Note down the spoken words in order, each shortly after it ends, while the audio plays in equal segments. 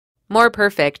More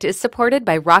Perfect is supported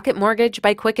by Rocket Mortgage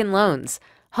by Quicken Loans.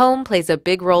 Home plays a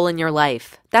big role in your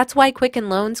life. That's why Quicken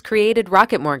Loans created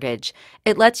Rocket Mortgage.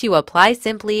 It lets you apply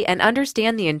simply and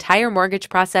understand the entire mortgage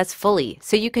process fully,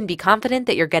 so you can be confident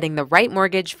that you're getting the right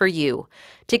mortgage for you.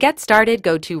 To get started,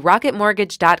 go to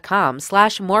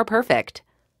rocketmortgage.com/moreperfect.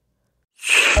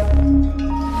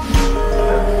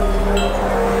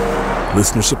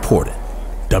 Listener supported.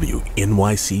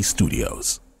 WNYC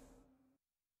Studios.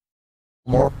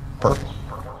 More perfect.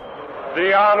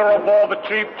 The Honorable, the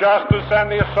Chief Justice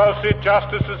and the Associate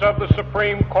Justices of the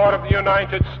Supreme Court of the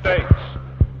United States.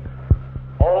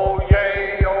 Oh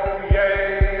yay, oh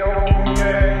yay, oh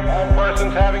yay. All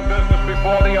persons having business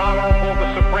before the Honorable,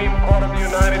 the Supreme Court of the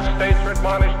United States are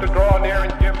admonished to draw near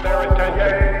and give their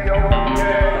attention. Oh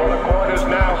yay, for the court is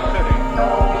now sitting.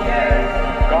 Oh yay.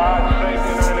 God save the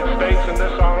United States and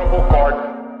this Honorable Court.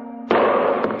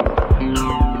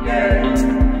 Yay.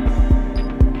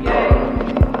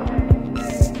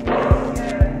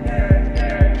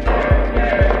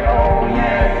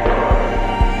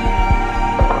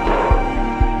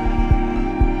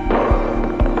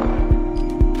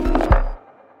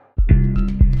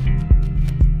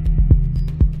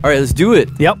 All right, let's do it.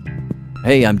 Yep.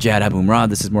 Hey, I'm Jad Abumrad.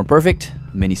 This is More Perfect,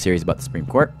 a mini-series about the Supreme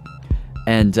Court.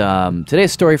 And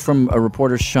today's story from a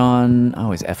reporter, Sean. I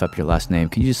always F up your last name.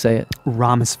 Can you just say it?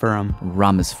 Rameswaram.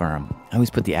 Rameswaram. I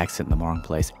always put the accent in the wrong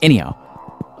place. Anyhow,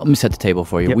 let me set the table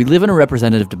for you. Yep. We live in a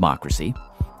representative democracy.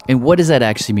 And what does that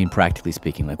actually mean, practically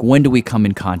speaking? Like, when do we come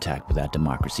in contact with that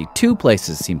democracy? Two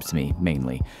places, seems to me,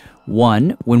 mainly.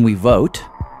 One, when we vote,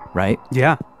 right?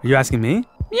 Yeah. Are you asking me?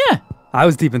 Yeah. I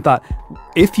was deep in thought.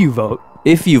 If you vote.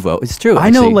 If you vote. It's true. I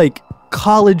know, like,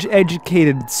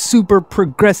 college-educated, super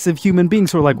progressive human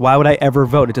beings who are like, why would I ever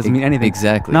vote? It doesn't mean anything.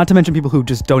 Exactly. Not to mention people who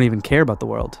just don't even care about the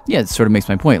world. Yeah, it sort of makes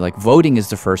my point. Like, voting is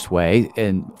the first way,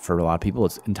 and for a lot of people,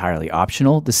 it's entirely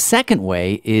optional. The second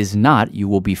way is not. You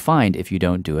will be fined if you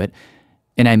don't do it.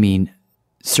 And I mean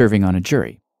serving on a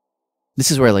jury.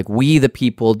 This is where, like, we, the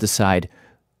people, decide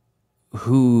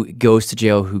who goes to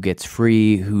jail, who gets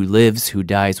free, who lives, who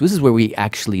dies. This is where we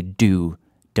actually do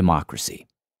democracy.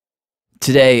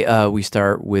 Today, we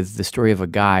start with the story of a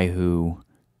guy who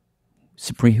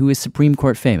is Supreme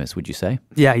Court famous, would you say?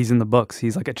 Yeah, he's in the books.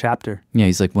 He's like a chapter. Yeah,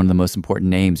 he's like one of the most important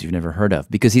names you've never heard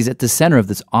of because he's at the center of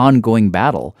this ongoing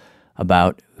battle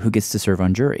about who gets to serve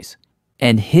on juries.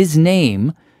 And his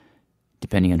name,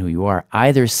 depending on who you are,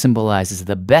 either symbolizes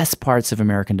the best parts of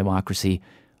American democracy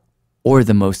or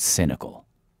the most cynical.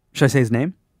 Should I say his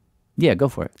name? Yeah, go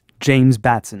for it. James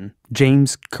Batson.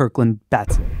 James Kirkland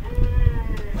Batson.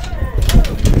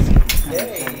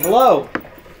 Hey, hello.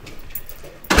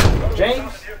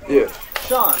 James? Yeah.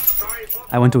 Sean?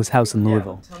 I went to his house in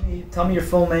Louisville. Tell me your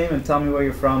full name and tell me where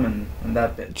you're from and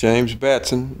that bit. James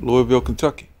Batson, Louisville,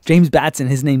 Kentucky. James Batson,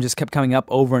 his name just kept coming up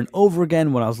over and over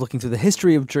again when I was looking through the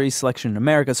history of jury selection in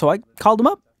America, so I called him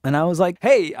up. And I was like,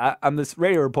 hey, I'm this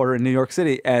radio reporter in New York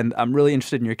City, and I'm really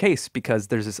interested in your case because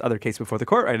there's this other case before the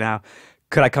court right now.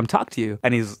 Could I come talk to you?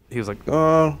 And he was like,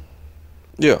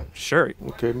 Yeah. sure.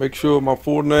 Okay, make sure my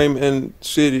full name and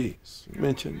city is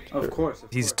mentioned. Of course.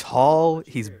 He's tall.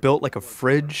 He's built like a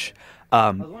fridge.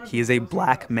 He is a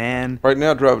black man. Right now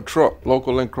I drive a truck,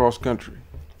 local and cross country.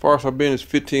 Farthest I've been is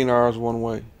 15 hours one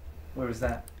way. Where was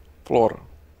that? Florida.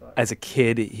 As a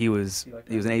kid, he was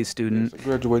an A student. I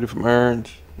graduated from Aaron's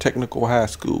Technical High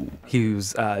School. He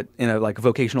was in a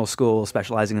vocational school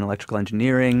specializing in electrical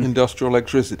engineering. Industrial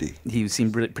electricity. He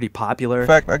seemed pretty popular. In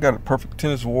fact, I got a perfect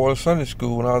attendance award at Sunday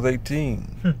school when I was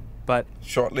 18. But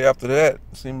shortly after that, it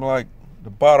seemed like the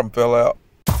bottom fell out.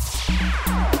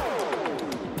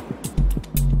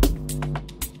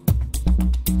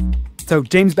 So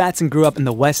James Batson grew up in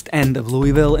the West End of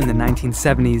Louisville in the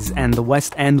 1970s, and the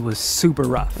West End was super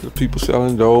rough. The people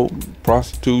selling dope,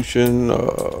 prostitution,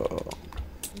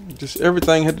 just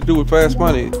everything had to do with fast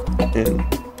money. And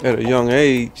at a young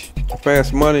age,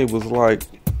 fast money was like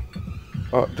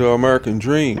the American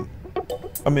dream.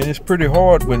 I mean, it's pretty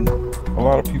hard when a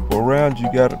lot of people around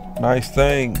you got nice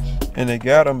things, and they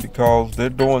got them because they're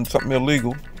doing something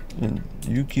illegal, and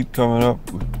you keep coming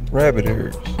up with rabbit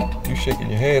ears. You shaking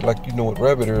your head like you know what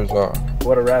rabbit ears are.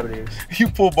 What are rabbit ears? You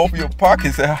pull both of your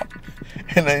pockets out,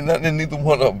 and ain't nothing in neither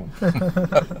one of them.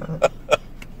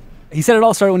 He said it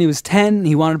all started when he was 10.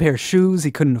 He wanted a pair of shoes.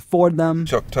 He couldn't afford them.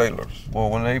 Chuck Taylors. Well,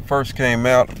 when they first came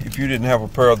out, if you didn't have a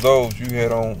pair of those, you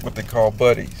had on what they call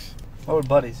buddies. What were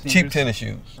buddies? Cheap tennis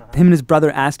shoes. Him and his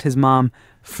brother asked his mom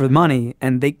for money,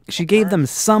 and she gave them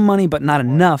some money, but not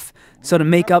enough. So to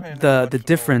make up the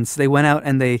difference, they went out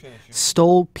and they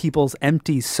stole people's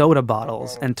empty soda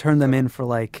bottles and turned them in for,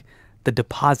 like, the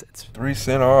deposits. 3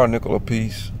 cents or a nickel a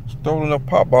piece. stole enough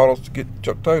pop bottles to get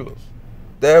Chuck Taylors.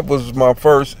 That was my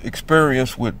first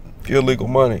experience with illegal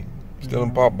money,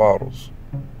 stealing pop bottles.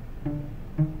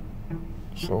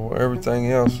 So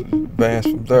everything else advanced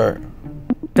from there.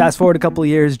 Fast forward a couple of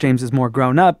years, James is more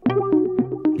grown up.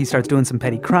 He starts doing some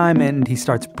petty crime, and he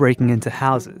starts breaking into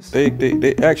houses.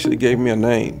 They actually gave me a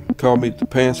name, called me the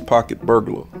pants pocket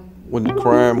burglar. When the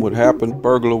crime would happen,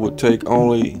 burglar would take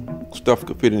only stuff that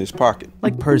could fit in his pocket.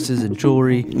 Like purses and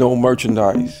jewelry. No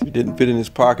merchandise. If it didn't fit in his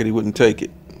pocket, he wouldn't take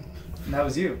it. And that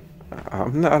was you.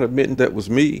 I'm not admitting that was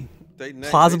me.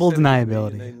 Plausible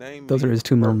deniability. Those are his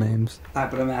two middle names.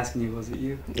 But I'm asking you, was it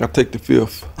you? I'll take the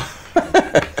fifth.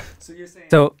 So you're saying...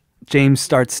 So James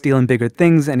starts stealing bigger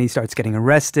things, and he starts getting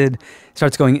arrested,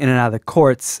 starts going in and out of the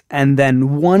courts, and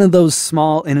then one of those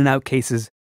small in-and-out cases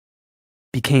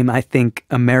became, I think,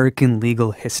 American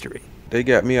legal history. They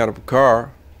got me out of a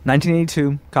car.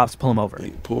 1982, cops pull him over. They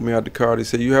pulled me out of the car. They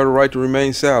said, you have the right to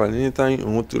remain silent. Anything,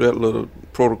 and went through that little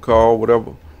protocol,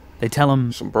 whatever. They tell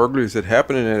him some burglaries that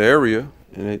happened in that area,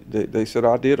 and they said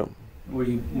I did them. Were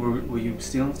you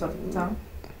stealing stuff at the time?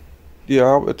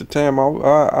 Yeah, at the time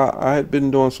I had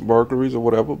been doing some burglaries or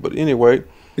whatever. But anyway,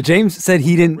 James said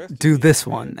he didn't do this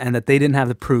one, and that they didn't have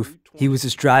the proof. He was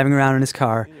just driving around in his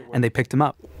car, and they picked him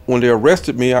up. When they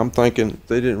arrested me, I'm thinking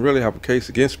they didn't really have a case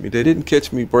against me. They didn't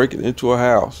catch me breaking into a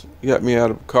house. They got me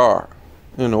out of a car.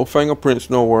 No fingerprints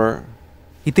nowhere.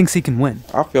 He thinks he can win.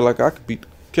 I feel like I could beat the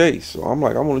case, so I'm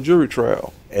like, I'm on a jury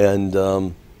trial. And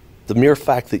the mere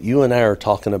fact that you and I are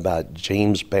talking about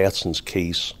James Batson's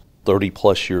case 30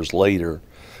 plus years later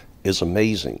is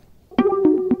amazing.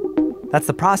 That's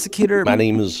the prosecutor. My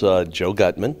name is Joe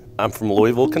Gutmann. I'm from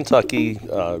Louisville, Kentucky.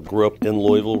 Grew up in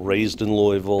Louisville, raised in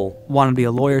Louisville. Wanted to be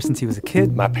a lawyer since he was a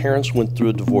kid. My parents went through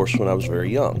a divorce when I was very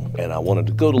young, and I wanted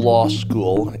to go to law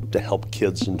school to help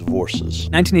kids in divorces.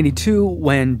 1982,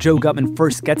 when Joe Gutmann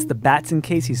first gets the Batson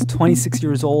case, he's 26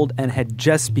 years old and had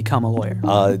just become a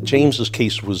lawyer. James's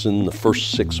case was in the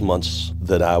first 6 months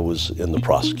that I was in the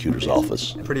prosecutor's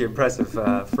office. Pretty impressive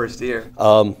first year.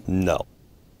 No.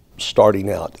 Starting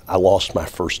out, I lost my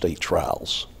first 8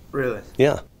 trials. Really?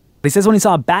 Yeah. He says when he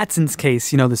saw Batson's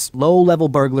case, this low-level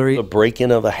burglary. A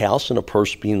break-in of a house and a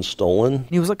purse being stolen.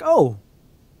 He was like, oh,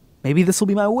 maybe this will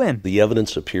be my win. The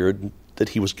evidence appeared that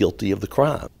he was guilty of the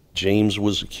crime. James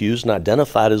was accused and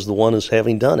identified as the one as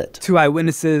having done it. 2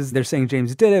 eyewitnesses, they're saying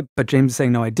James did it, but James is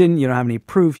saying, no, I didn't. You don't have any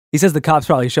proof. He says the cops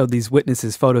probably showed these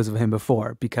witnesses photos of him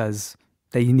before because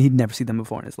he'd never seen them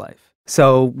before in his life.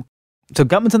 So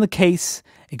Gutmann's on the case.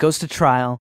 It goes to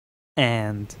trial,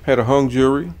 and had a hung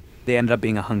jury. They ended up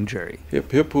being a hung jury.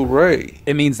 Hip, hip, hooray.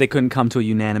 It means they couldn't come to a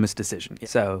unanimous decision.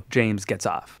 So James gets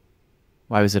off.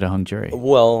 Why was it a hung jury?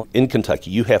 Well, in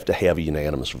Kentucky, you have to have a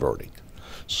unanimous verdict.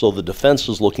 So the defense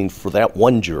is looking for that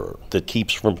one juror that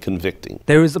keeps from convicting.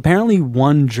 There was apparently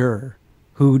one juror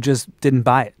who just didn't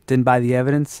buy it, didn't buy the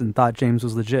evidence, and thought James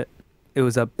was legit. It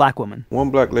was a black woman.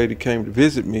 One black lady came to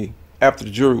visit me after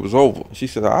the jury was over. She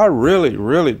said, I really,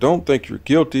 really don't think you're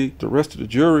guilty. The rest of the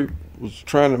jury was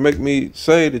trying to make me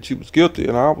say that you was guilty,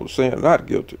 and I was saying not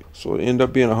guilty. So it ended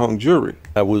up being a hung jury.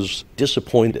 I was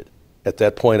disappointed. At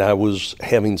that point, I was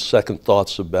having second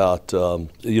thoughts about,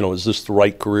 is this the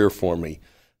right career for me?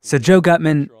 So Joe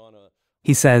Gutmann,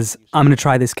 he says, I'm going to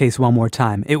try this case one more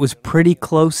time. It was pretty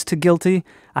close to guilty.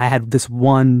 I had this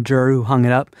one juror who hung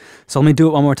it up. So let me do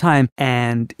it one more time.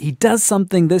 And he does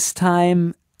something this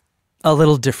time a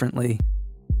little differently.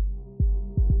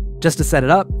 Just to set it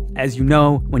up, as you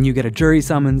know, when you get a jury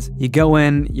summons, you go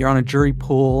in, you're on a jury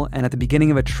pool, and at the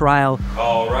beginning of a trial...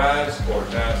 All rise, court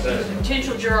now session.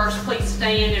 Potential jurors, please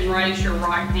stand and raise your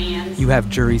right hands. You have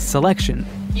jury selection.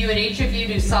 You and each of you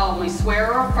do solemnly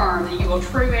swear or affirm that you will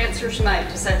true answers make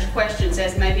to such questions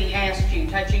as may be asked you,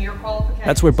 touching your qualifications.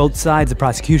 That's where both sides, the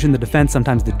prosecution, the defense,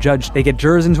 sometimes the judge, they get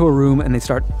jurors into a room and they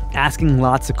start asking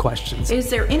lots of questions. Is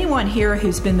there anyone here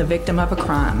who's been the victim of a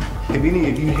crime? Have any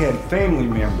of you had family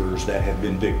members that have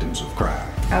been victims of crime?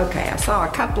 Okay, I saw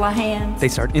a couple of hands. They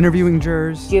start interviewing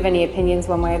jurors. Do you have any opinions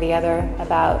one way or the other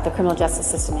about the criminal justice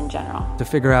system in general? To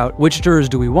figure out which jurors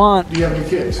do we want. Do you have any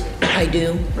kids? I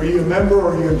do. Are you a member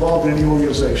or are you involved in any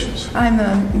organizations? I'm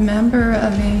a member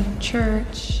of a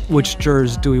church. Which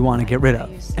jurors do we want to get rid of?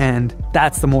 And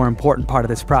that's the more important part of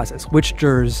this process. Which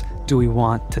jurors do we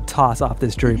want to toss off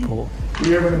this jury pool? Were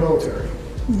you ever in the military?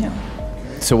 No.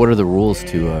 So what are the rules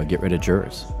to get rid of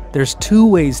jurors? There's two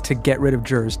ways to get rid of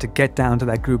jurors to get down to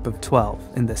that group of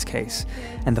 12 in this case.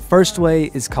 And the first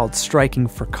way is called striking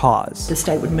for cause. The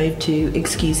state would move to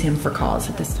excuse him for cause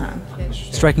at this time.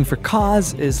 Striking for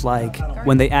cause is like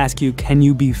when they ask you, can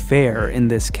you be fair in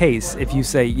this case? If you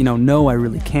say, no, I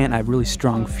really can't. I have really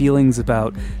strong feelings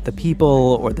about the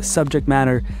people or the subject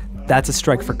matter. That's a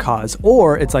strike for cause.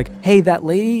 Or it's like, hey, that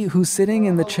lady who's sitting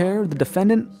in the chair, the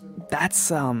defendant, that's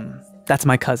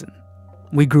my cousin.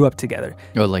 We grew up together.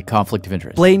 Oh, like conflict of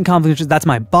interest. Blatant conflict of interest. That's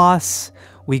my boss.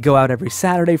 We go out every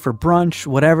Saturday for brunch,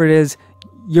 whatever it is.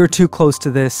 You're too close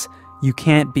to this. You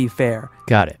can't be fair.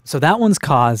 Got it. So that one's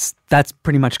cause. That's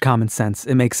pretty much common sense.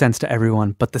 It makes sense to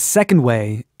everyone. But the second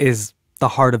way is the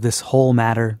heart of this whole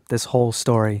matter, this whole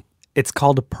story. It's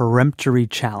called a peremptory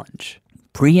challenge.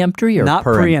 Preemptory or not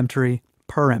peremptory?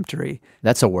 Peremptory.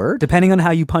 That's a word? Depending on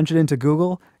how you punch it into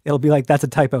Google, it'll be like, that's a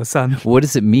typo, son. What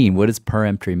does it mean? What does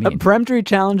peremptory mean? A peremptory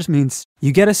challenge means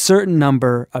you get a certain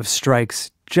number of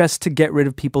strikes just to get rid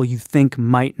of people you think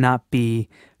might not be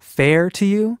fair to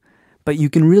you, but you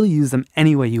can really use them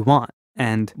any way you want.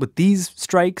 And with these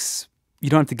strikes, you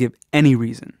don't have to give any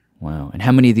reason. Wow. And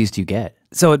how many of these do you get?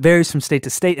 So it varies from state to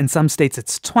state. In some states,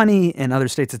 it's 20. In other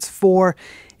states, it's 4.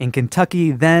 In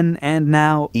Kentucky, then and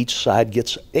now, each side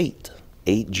gets 8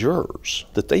 jurors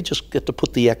that they just get to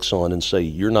put the X on and say,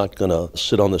 you're not going to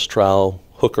sit on this trial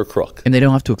hook or crook. And they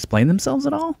don't have to explain themselves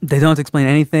at all? They don't have to explain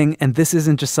anything. And this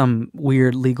isn't just some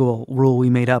weird legal rule we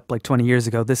made up like 20 years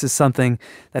ago. This is something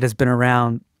that has been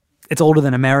around. It's older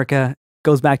than America. It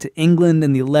goes back to England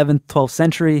in the 11th, 12th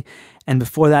century. And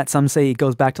before that, some say it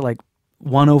goes back to like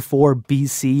 104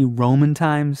 BC Roman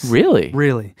times. Really?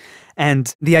 Really.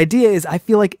 And the idea is, I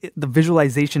feel like the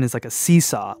visualization is like a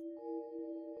seesaw.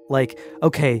 Like,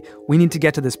 okay, we need to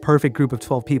get to this perfect group of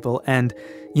 12 people. And,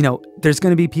 there's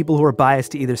going to be people who are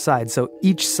biased to either side. So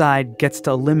each side gets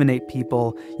to eliminate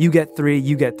people. You get 3,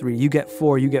 you get 3, you get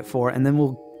 4, you get 4. And then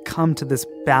we'll come to this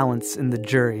balance in the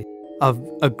jury of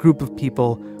a group of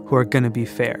people who are going to be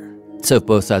fair. So if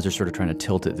both sides are sort of trying to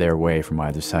tilt it their way from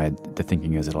either side, the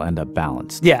thinking is it'll end up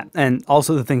balanced. Yeah, and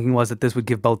also the thinking was that this would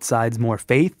give both sides more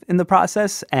faith in the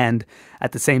process and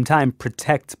at the same time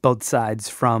protect both sides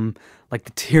from like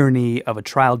the tyranny of a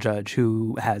trial judge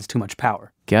who has too much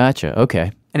power. Gotcha,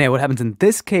 okay. And yeah, what happens in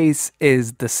this case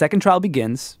is the second trial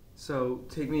begins. So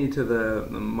take me to the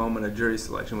moment of jury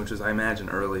selection, which is, I imagine,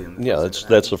 early in the Yeah,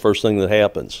 that's the first thing that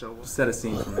happens. So we'll set a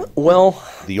scene for me. Well,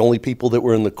 the only people that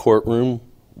were in the courtroom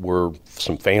were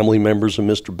some family members of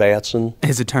Mr. Batson,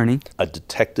 his attorney, a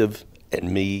detective,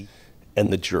 and me, and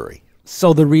the jury.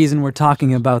 So the reason we're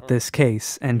talking about this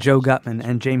case and Joe Gutmann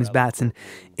and James Batson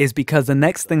is because the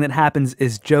next thing that happens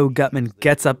is Joe Gutmann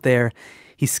gets up there,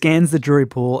 he scans the jury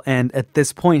pool, and at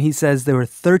this point he says there were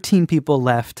 13 people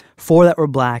left, 4 that were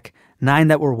black, 9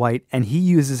 that were white, and he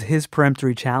uses his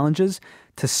peremptory challenges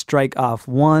to strike off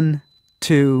 1,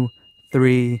 2,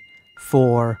 3,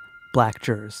 4 black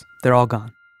jurors. They're all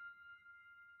gone,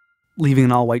 leaving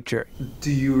an all-white jury.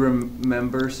 Do you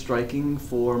remember striking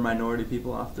 4 minority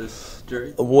people off this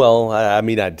jury? Well, I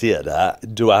mean, I did.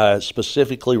 Do I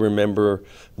specifically remember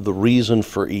the reason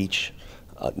for each?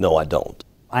 No, I don't.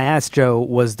 I asked Joe,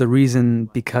 was the reason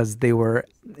because they were,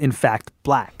 in fact,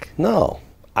 black? No.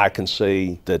 I can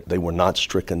say that they were not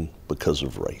stricken because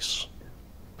of race.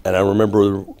 And I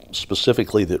remember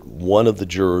specifically that one of the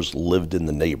jurors lived in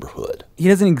the neighborhood. He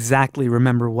doesn't exactly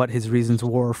remember what his reasons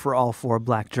were for all 4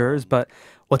 black jurors, but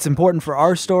what's important for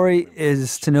our story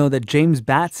is to know that James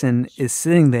Batson is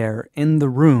sitting there in the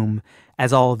room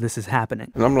as all of this is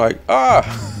happening. And I'm like,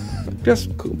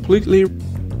 just completely,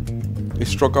 they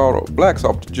struck all the blacks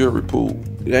off the jury pool.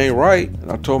 It ain't right.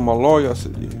 And I told my lawyer, I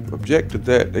said, you object to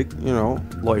that,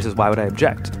 Lawyer says, why would I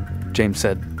object? James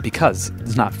said, because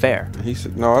it's not fair. And he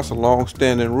said, no, that's a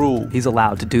long-standing rule. He's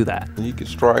allowed to do that. And he can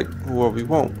strike whoever he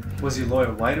wants. Was your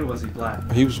lawyer white or was he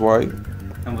black? He was white.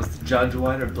 And was the judge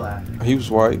white or black? He was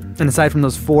white. And aside from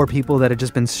those 4 people that had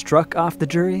just been struck off the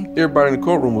jury, everybody in the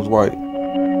courtroom was white.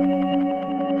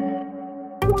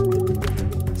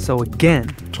 So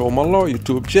again, told my lawyer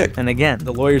to object. And again,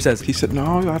 the lawyer says, he said,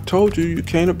 no, I told you, you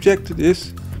can't object to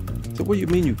this. I said, what do you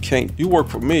mean you can't? You work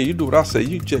for me, you do what I say,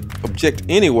 you object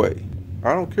anyway.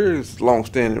 I don't care if it's a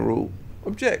long-standing rule.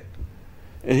 Object.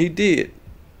 And he did.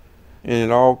 And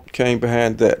it all came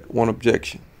behind that one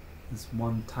objection. This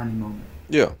one tiny moment.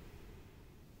 Yeah.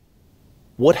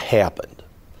 What happened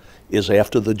is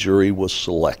after the jury was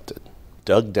selected,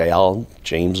 Doug Dow,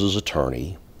 James's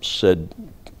attorney, said,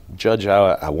 Judge,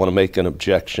 I want to make an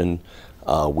objection.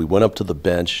 We went up to the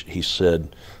bench. He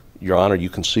said, Your Honor, you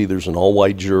can see there's an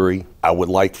all-white jury. I would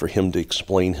like for him to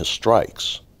explain his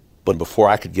strikes. But before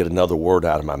I could get another word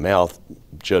out of my mouth,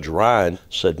 Judge Ryan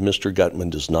said, Mr. Gutmann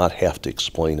does not have to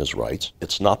explain his rights.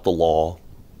 It's not the law.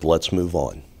 Let's move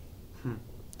on.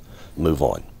 Move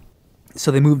on.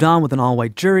 So they moved on with an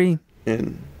all-white jury.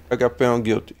 And I got found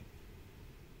guilty.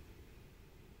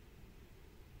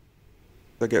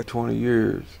 I got 20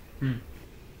 years.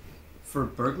 For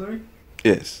burglary?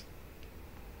 Yes.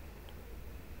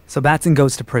 So Batson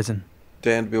goes to prison.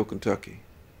 Danville, Kentucky.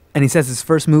 And he says his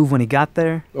first move when he got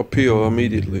there? Appeal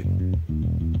immediately.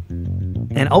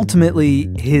 And ultimately,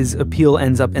 his appeal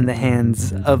ends up in the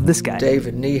hands of this guy.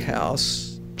 David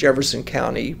Niehaus, Jefferson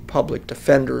County Public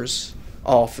Defender's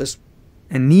Office.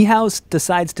 And Niehaus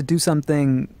decides to do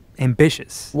something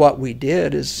ambitious. What we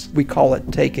did is we call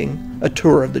it taking a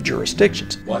tour of the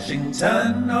jurisdictions.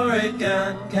 Washington,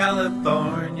 Oregon,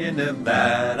 California,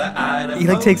 Nevada, Idaho.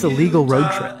 He takes a legal road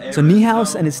trip. So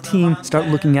Niehaus and his team start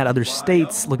looking at other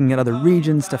states, looking at other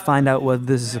regions to find out whether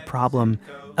this is a problem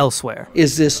elsewhere.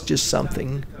 Is this just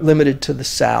something limited to the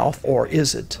South, or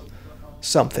is it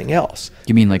something else?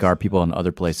 You mean like are people in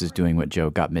other places doing what Joe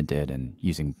Gutmann did and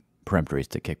using peremptories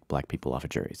to kick black people off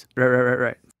of juries?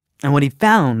 Right. And what he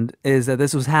found is that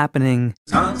this was happening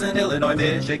Wisconsin, Illinois,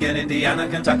 Michigan, Indiana,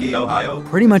 Kentucky, Ohio.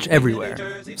 pretty much everywhere.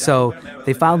 So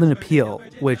they filed an appeal,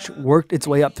 which worked its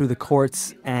way up through the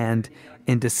courts, and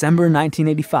in December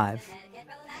 1985...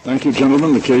 Thank you,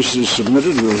 gentlemen. The case is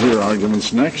submitted. We'll hear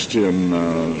arguments next in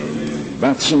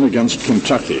Batson against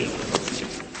Kentucky.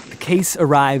 The case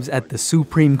arrives at the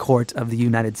Supreme Court of the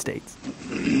United States.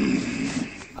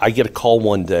 I get a call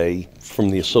one day from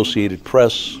the Associated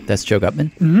Press. That's Joe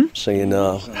Gutmann? Saying,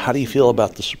 how do you feel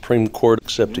about the Supreme Court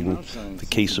accepting the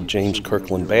case of James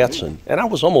Kirkland Batson? And I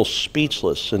was almost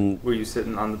speechless. And were you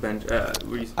sitting on the bench?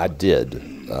 I did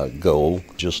go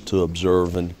just to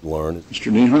observe and learn.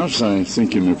 Mr. Niehaus, I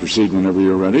think you may proceed whenever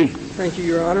you're ready. Thank you,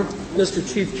 Your Honor. Mr.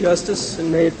 Chief Justice,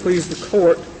 and may it please the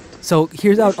court. So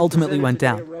here's how it ultimately went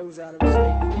down.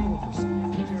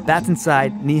 Batson's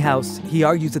side, Niehaus, he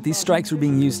argues that these strikes were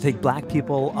being used to take black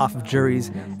people off of juries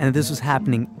and that this was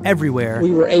happening everywhere.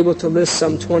 We were able to list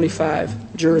some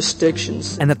 25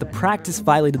 jurisdictions. And that the practice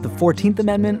violated the 14th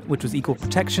Amendment, which was equal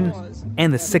protection,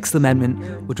 and the 6th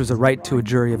Amendment, which was a right to a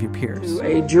jury of your peers.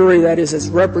 A jury that is as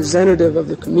representative of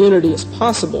the community as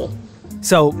possible.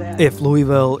 So if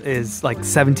Louisville is like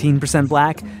 17%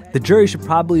 black, the jury should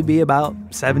probably be about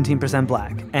 17%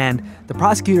 black. And the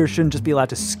prosecutor shouldn't just be allowed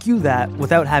to skew that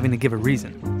without having to give a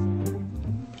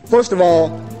reason. First of all,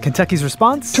 Kentucky's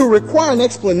response? To require an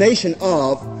explanation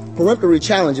of peremptory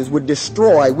challenges would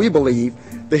destroy, we believe,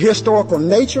 the historical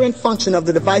nature and function of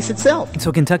the device itself.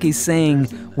 So Kentucky's saying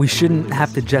we shouldn't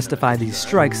have to justify these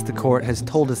strikes. The court has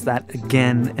told us that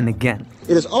again and again.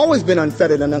 It has always been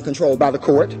unfettered and uncontrolled by the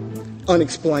court,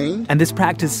 unexplained. And this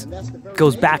practice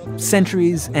goes back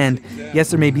centuries, and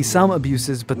yes, there may be some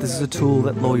abuses, but this is a tool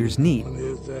that lawyers need.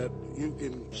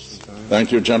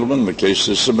 Thank you, gentlemen. The case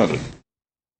is submitted.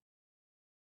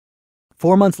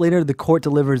 4 months later, the court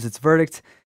delivers its verdict,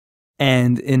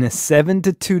 and in a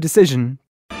 7-2 decision,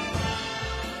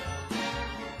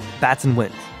 Batson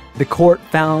wins. The court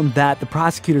found that the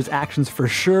prosecutor's actions for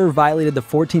sure violated the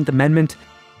 14th Amendment.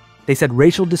 They said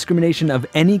racial discrimination of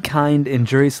any kind in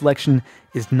jury selection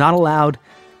is not allowed.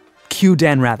 Cue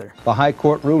Dan Rather. The High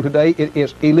Court ruled today it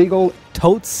is illegal.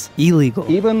 Totes illegal.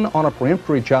 Even on a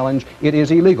peremptory challenge, it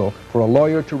is illegal for a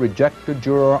lawyer to reject a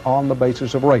juror on the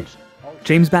basis of race.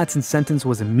 James Batson's sentence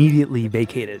was immediately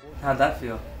vacated. How'd that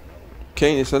feel?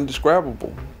 Kane, it's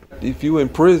indescribable. If you in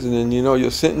prison and you know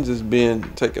your sentence is being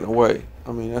taken away,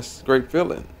 I mean, that's a great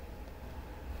feeling.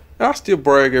 And I still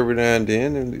brag every now and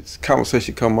then, and this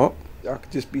conversation come up. I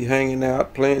could just be hanging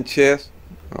out, playing chess.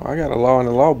 Oh, I got a law in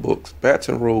the law books,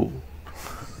 Batson rule.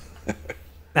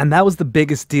 And that was the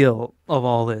biggest deal of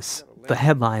all this. The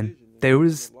headline, there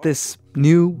was this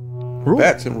new rule.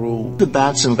 Batson rule. The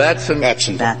Batson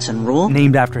rule.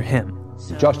 Named after him.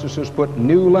 Justices put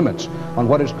new limits on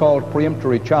what is called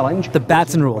peremptory challenge. The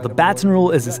Batson rule. The Batson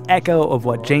rule is this echo of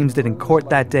what James did in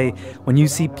court that day. When you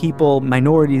see people,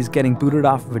 minorities, getting booted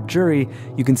off of a jury,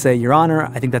 you can say, Your Honor,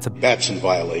 I think that's a Batson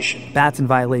violation. Batson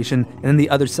violation. And then the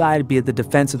other side, be it the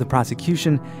defense or the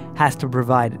prosecution, has to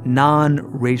provide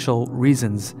non-racial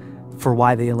reasons for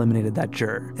why they eliminated that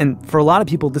juror. And for a lot of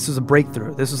people, this was a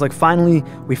breakthrough. This was like, finally,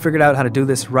 we figured out how to do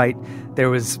this right.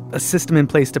 There was a system in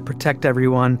place to protect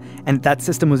everyone, and that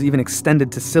system was even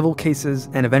extended to civil cases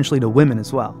and eventually to women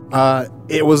as well.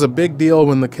 It was a big deal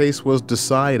when the case was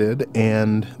decided,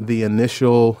 and the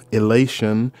initial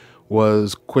elation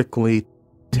was quickly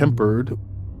tempered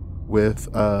with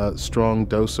a strong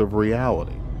dose of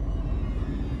reality.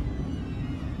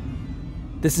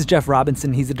 This is Jeff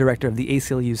Robinson. He's the director of the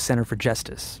ACLU's Center for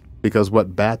Justice. Because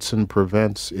what Batson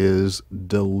prevents is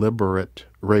deliberate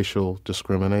racial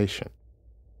discrimination.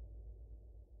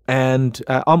 And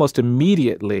almost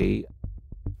immediately,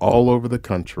 all over the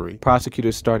country,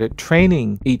 prosecutors started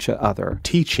training each other,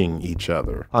 teaching each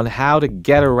other on how to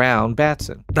get around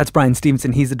Batson. That's Brian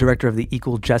Stevenson. He's the director of the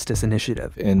Equal Justice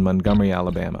Initiative in Montgomery,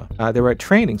 Alabama. There were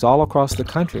trainings all across the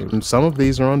country. And some of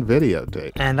these are on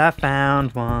videotape. And I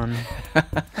found one.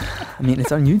 I mean,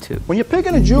 it's on YouTube. When you're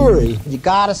picking a jury, you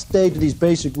gotta stay to these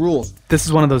basic rules. This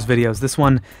is one of those videos. This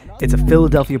one, it's a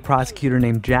Philadelphia prosecutor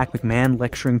named Jack McMahon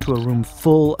lecturing to a room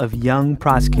full of young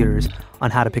prosecutors on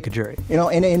how to pick a jury. You know,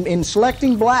 in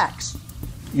selecting blacks,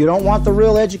 you don't want the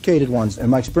real educated ones.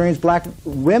 In my experience, black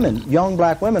women, young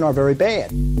black women, are very bad.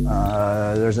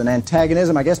 There's an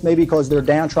antagonism, I guess maybe because they're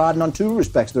downtrodden on two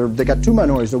respects. They got two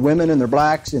minorities, they're women and they're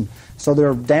blacks, and so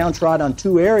they're downtrodden on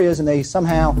two areas, and they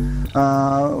somehow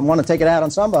want to take it out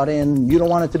on somebody, and you don't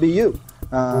want it to be you.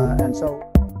 And so...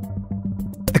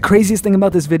 The craziest thing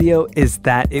about this video is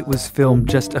that it was filmed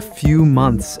just a few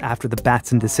months after the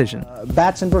Batson decision.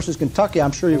 Batson versus Kentucky,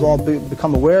 I'm sure you've all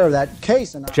become aware of that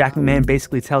case. Jack McMahon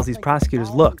basically tells these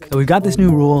prosecutors, look, we've got this new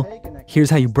rule. Here's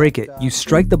how you break it. You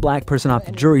strike the black person off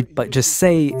the jury, but just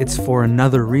say it's for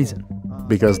another reason.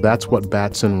 Because that's what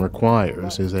Batson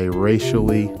requires, is a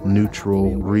racially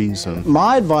neutral reason.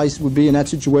 My advice would be in that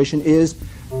situation is,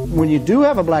 when you do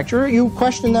have a black jury, you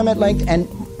question them at length, and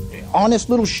on this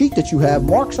little sheet that you have,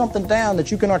 mark something down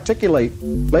that you can articulate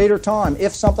later time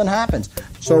if something happens.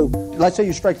 So let's say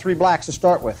you strike 3 blacks to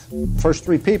start with, first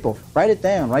 3 people. Write it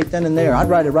down right then and there. I'd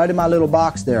write it right in my little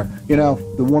box there. You know,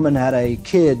 the woman had a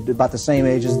kid about the same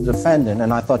age as the defendant,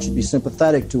 and I thought she'd be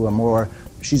sympathetic to him, or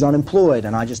she's unemployed,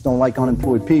 and I just don't like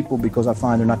unemployed people because I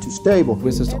find they're not too stable. It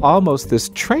was just almost this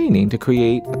training to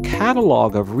create a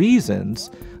catalog of reasons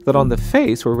that on the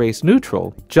face were race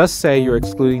neutral. Just say you're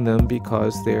excluding them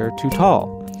because they're too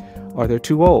tall or they're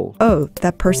too old. Oh,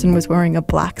 that person was wearing a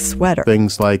black sweater.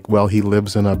 Things like, well, he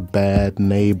lives in a bad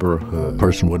neighborhood.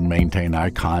 Person wouldn't maintain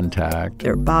eye contact.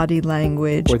 Their body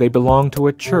language. Or they belong to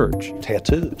a church.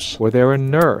 Tattoos. Or they're a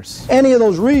nurse. Any of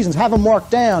those reasons, have them marked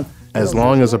down. As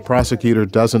long as a prosecutor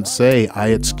doesn't say, I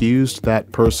excused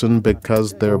that person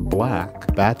because they're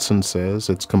black, Batson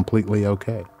says it's completely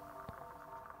okay.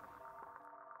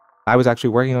 I was actually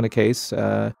working on a case.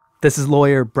 This is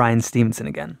lawyer Brian Stevenson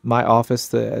again. My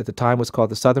office at the time was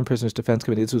called the Southern Prisoners Defense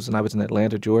Committee. This was when I was in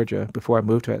Atlanta, Georgia, before I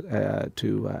moved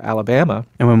to Alabama.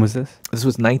 And when was this? This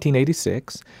was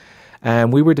 1986.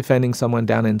 And we were defending someone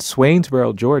down in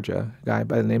Swainsboro, Georgia, a guy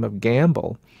by the name of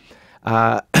Gamble.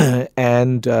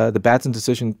 And the Batson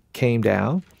decision came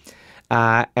down.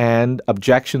 And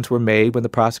objections were made when the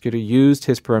prosecutor used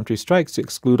his peremptory strikes to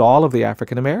exclude all of the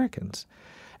African Americans.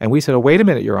 And we said, oh, wait a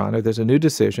minute, Your Honor, there's a new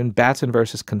decision, Batson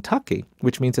versus Kentucky,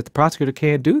 which means that the prosecutor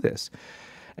can't do this.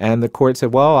 And the court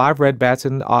said, well, I've read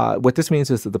Batson. What this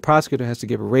means is that the prosecutor has to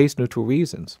give race-neutral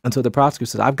reasons. And so the prosecutor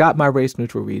says, I've got my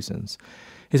race-neutral reasons.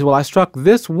 He said, well, I struck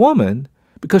this woman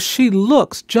because she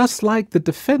looks just like the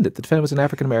defendant. The defendant was an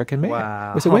African-American man.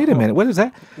 Wow. We said, wait a minute, what is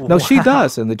that? No, she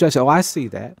does. And the judge said, oh, I see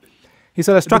that. He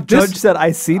said, I struck this. The judge said,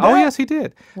 I see that? Oh, yes, he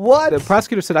did. What? The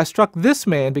prosecutor said, I struck this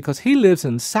man because he lives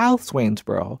in South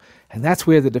Swainsboro, and that's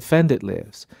where the defendant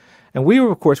lives. And we,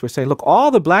 of course, were saying, look, all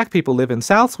the black people live in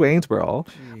South Swainsboro,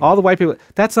 all the white people.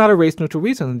 That's not a race-neutral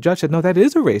reason. And the judge said, no, that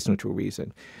is a race-neutral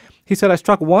reason. He said, I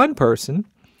struck one person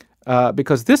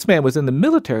because this man was in the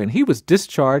military, and he was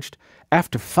discharged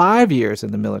after 5 years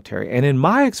in the military. And in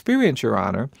my experience, Your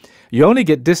Honor, you only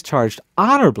get discharged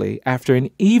honorably after an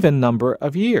even number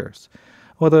of years.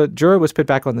 Well, the juror was put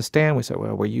back on the stand. We said,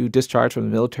 well, were you discharged from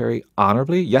the military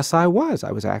honorably? Yes, I was.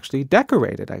 I was actually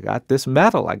decorated. I got this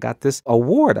medal. I got this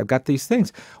award. I've got these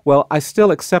things. Well, I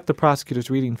still accept the prosecutor's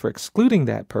reading for excluding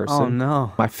that person. Oh,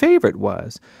 no. My favorite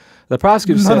was the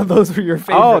prosecutor said... None of those were your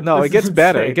favorite. Oh, no, This it gets is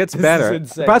better. insane. It gets This better. is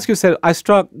insane. The prosecutor said, I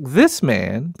struck this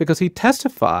man because he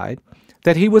testified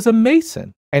that he was a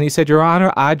Mason. And he said, Your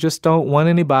Honor, I just don't want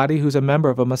anybody who's a member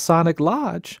of a Masonic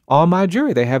lodge on my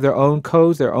jury. They have their own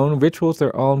codes, their own rituals,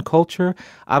 their own culture.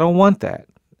 I don't want that.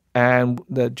 And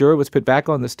the juror was put back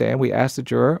on the stand. We asked the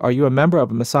juror, are you a member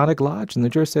of a Masonic lodge? And the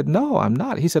juror said, no, I'm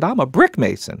not. He said, I'm a brick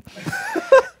mason.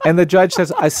 And the judge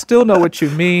says, I still know what you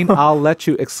mean. I'll let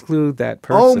you exclude that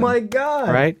person. Oh, my God.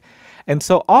 Right? And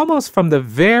so almost from the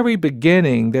very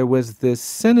beginning, there was this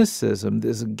cynicism,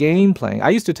 this game playing.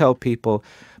 I used to tell people,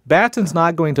 Batson's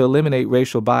not going to eliminate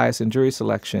racial bias in jury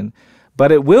selection,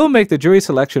 but it will make the jury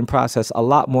selection process a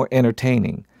lot more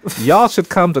entertaining. Y'all should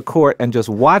come to court and just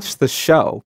watch the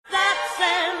show.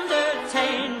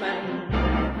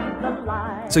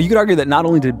 So you could argue that not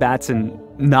only did Batson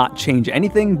not change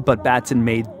anything, but Batson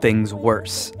made things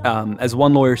worse. As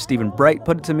one lawyer, Stephen Bright,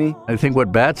 put it to me, I think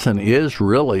what Batson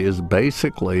is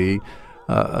basically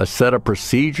a set of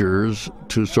procedures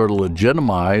to sort of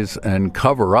legitimize and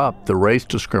cover up the race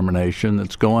discrimination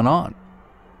that's going on.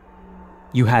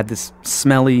 You had this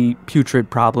smelly, putrid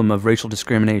problem of racial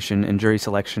discrimination in jury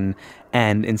selection,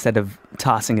 and instead of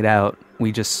tossing it out,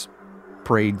 we just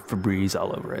sprayed Febreze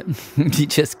all over it. You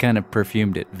just kind of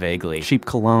perfumed it vaguely. Cheap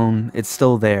cologne, it's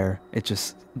still there. It's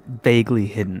just vaguely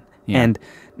hidden. Yeah. And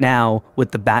now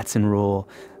with the Batson rule,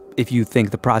 if you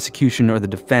think the prosecution or the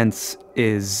defense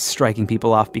is striking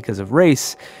people off because of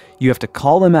race, you have to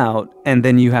call them out, and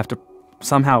then you have to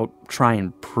somehow try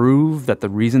and prove that the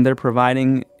reason they're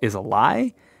providing is a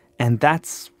lie. And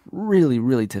that's really,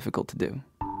 really difficult to do.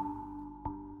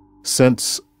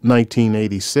 Since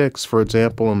 1986, for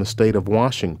example, in the state of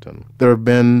Washington, there have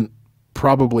been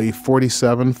probably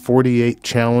 47, 48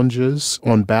 challenges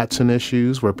on Batson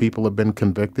issues where people have been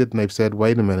convicted and they've said,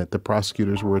 wait a minute, the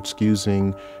prosecutors were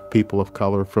excusing people of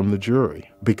color from the jury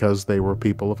because they were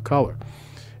people of color.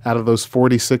 Out of those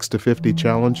 46 to 50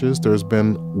 challenges, there's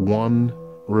been one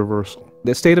reversal.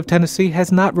 The state of Tennessee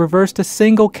has not reversed a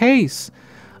single case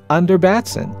under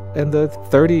Batson in the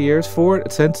 30 years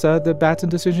since the Batson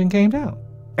decision came down.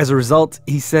 As a result,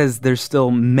 he says there's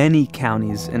still many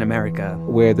counties in America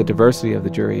where the diversity of the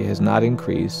jury has not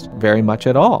increased very much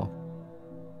at all.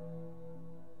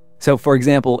 So, for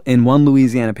example, in one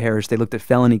Louisiana parish, they looked at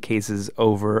felony cases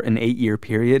over an 8-year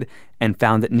period and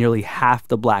found that nearly half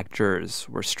the black jurors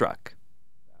were struck.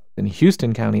 In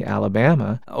Houston County,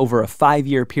 Alabama, over a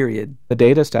 5-year period, the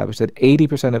data established that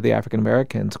 80% of the African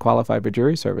Americans qualified for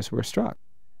jury service were struck.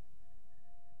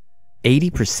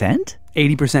 80%?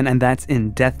 80%, and that's in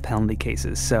death penalty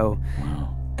cases. So,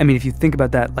 I mean, if you think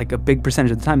about that, like a big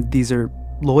percentage of the time, these are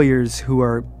lawyers who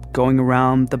are going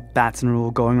around the Batson rule,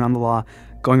 going around the law,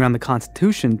 going around the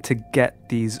Constitution to get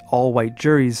these all-white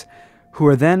juries who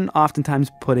are then oftentimes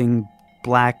putting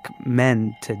black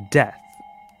men to death.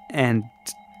 And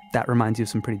that reminds you of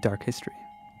some pretty dark history.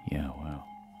 Yeah, wow.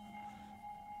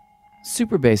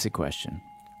 Super basic question.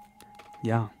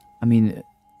 Yeah. I mean,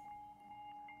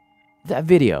 that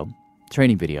video,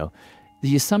 training video,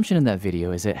 the assumption in that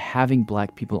video is that having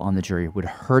black people on the jury would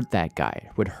hurt that guy,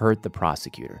 would hurt the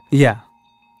prosecutor. Yeah.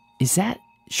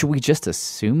 Should we just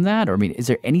assume that? Or, I mean, is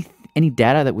there any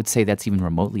data that would say that's even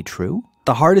remotely true?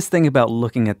 The hardest thing about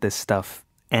looking at this stuff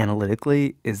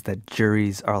analytically is that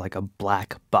juries are like a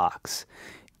black box.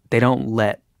 They don't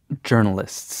let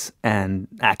journalists and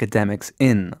academics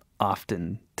in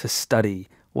often to study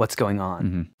what's going on.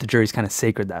 Mm-hmm. The jury's kind of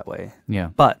sacred that way.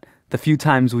 Yeah. But the few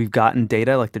times we've gotten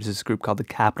data, like there's this group called the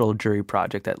Capital Jury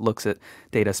Project that looks at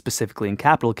data specifically in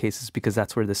capital cases because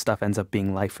that's where this stuff ends up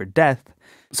being life or death.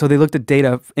 So they looked at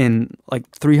data in like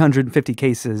 350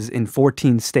 cases in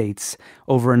 14 states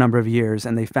over a number of years,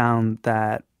 and they found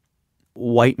that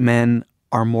white men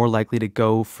are more likely to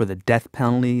go for the death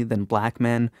penalty than black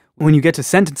men. When you get to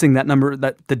sentencing, that number,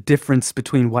 that the difference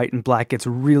between white and black gets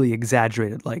really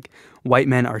exaggerated. Like white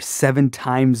men are 7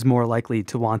 times more likely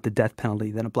to want the death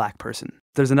penalty than a black person.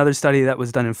 There's another study that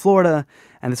was done in Florida,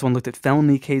 and this one looked at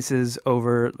felony cases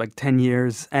over like 10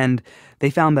 years, and they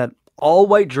found that all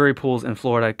white jury pools in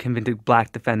Florida convicted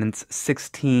black defendants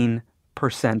 16%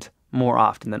 more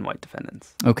often than white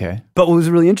defendants. Okay. But what was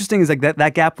really interesting is like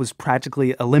that gap was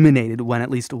practically eliminated when at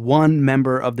least one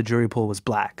member of the jury pool was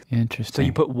black. Interesting. So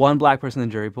you put one black person in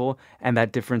the jury pool, and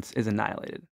that difference is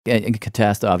annihilated. And to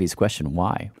ask the obvious question,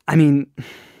 why? I mean,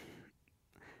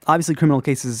 obviously criminal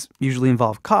cases usually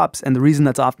involve cops, and the reason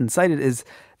that's often cited is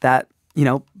that, you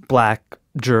know, black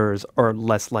jurors are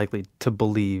less likely to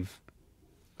believe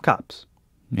cops.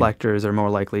 Yeah. Black jurors are more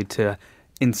likely to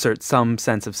insert some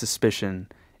sense of suspicion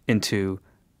into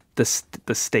the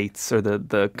state's or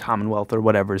the Commonwealth or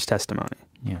whatever's testimony.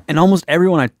 Yeah. And almost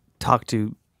everyone I talked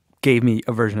to gave me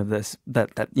a version of this,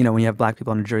 that you know, when you have black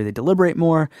people on a jury, they deliberate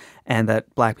more, and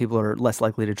that black people are less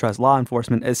likely to trust law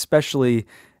enforcement, especially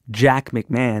Jack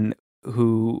McMahon,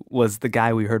 who was the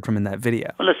guy we heard from in that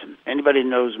video. Well, listen, anybody who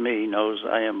knows me knows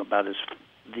I am about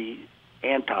the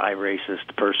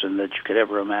anti-racist person that you could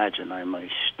ever imagine. I'm a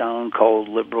stone-cold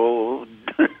liberal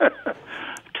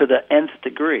to the nth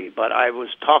degree, but I was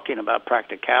talking about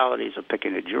practicalities of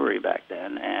picking a jury back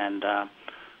then, and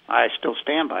I still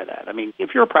stand by that. I mean,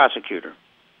 if you're a prosecutor,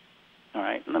 all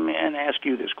right, let me ask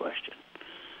you this question,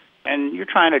 and you're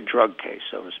trying a drug case,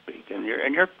 so to speak, and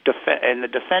the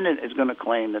defendant is going to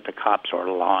claim that the cops are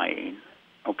lying,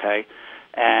 okay,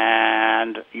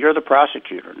 and you're the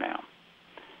prosecutor now.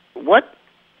 What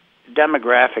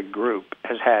demographic group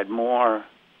has had more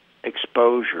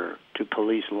exposure to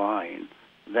police lying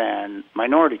than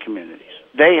minority communities.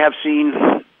 They have seen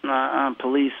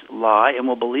police lie and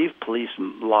will believe police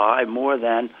lie more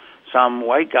than some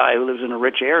white guy who lives in a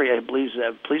rich area who believes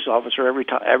a police officer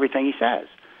everything he says.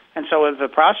 And so as a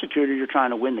prosecutor, you're trying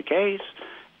to win the case,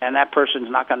 and that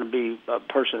person's not going to be a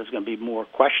person that's going to be more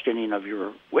questioning of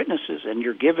your witnesses, and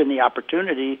you're given the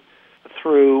opportunity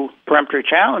through peremptory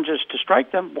challenges to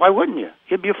strike them. Why wouldn't you?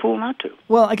 You'd be a fool not to.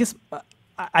 Well, I guess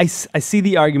I see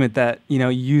the argument that, you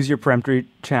use your peremptory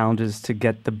challenges to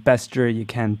get the best jury you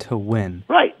can to win.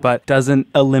 Right. But doesn't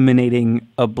eliminating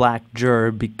a black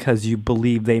juror because you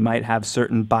believe they might have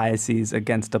certain biases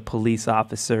against a police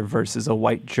officer versus a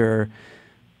white juror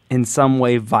in some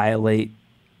way violate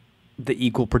the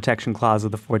Equal Protection Clause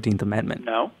of the 14th Amendment?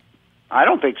 No, I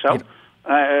don't think so.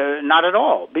 Not at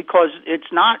all, because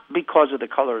it's not because of the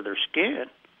color of their skin.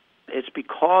 It's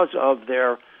because of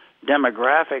their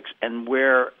demographics and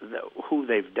who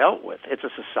they've dealt with. It's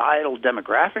a societal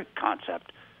demographic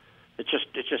concept. It's just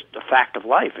a fact of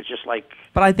life. It's just like.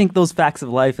 But I think those facts of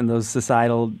life and those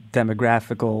societal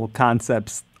demographical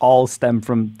concepts all stem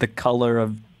from the color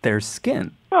of their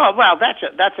skin. Well,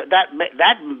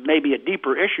 that may be a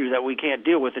deeper issue that we can't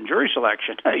deal with in jury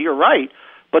selection. You're right,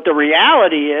 but the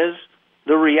reality is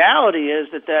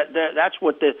that that's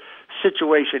what the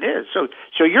situation is. So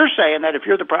you're saying that if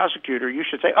you're the prosecutor, you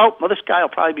should say, oh, well, this guy will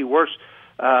probably be worse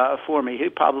for me. He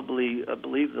probably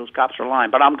believes those cops are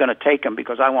lying, but I'm going to take him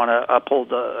because I want to uphold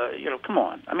the. Come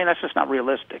on. I mean, that's just not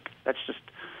realistic.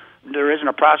 There isn't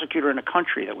a prosecutor in the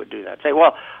country that would do that. Say,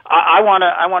 well, I want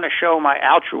to show my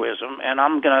altruism, and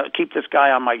I'm going to keep this guy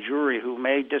on my jury who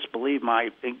may disbelieve my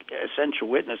essential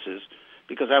witnesses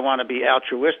because I want to be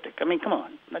altruistic. I mean, come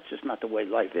on. That's just not the way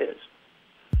life is.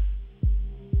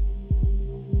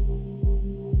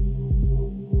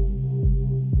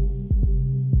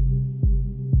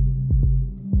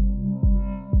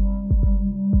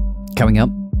 Coming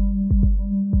up,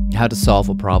 how to solve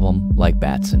a problem like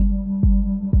Batson.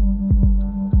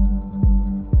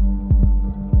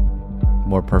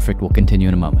 More Perfect will continue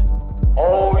in a moment.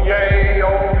 Oh yay,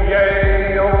 oh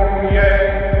yay, oh yay.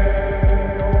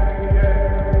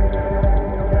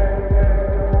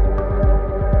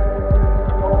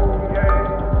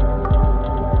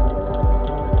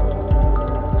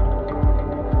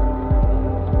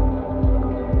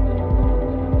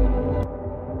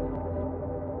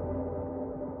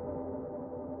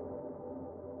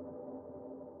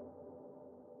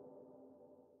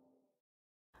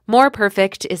 More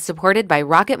Perfect is supported by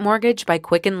Rocket Mortgage by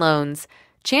Quicken Loans.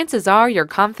 Chances are you're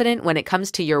confident when it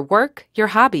comes to your work, your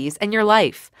hobbies, and your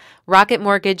life. Rocket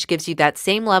Mortgage gives you that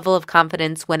same level of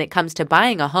confidence when it comes to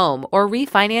buying a home or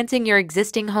refinancing your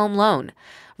existing home loan.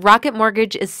 Rocket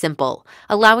Mortgage is simple,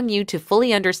 allowing you to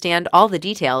fully understand all the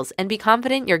details and be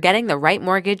confident you're getting the right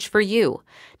mortgage for you.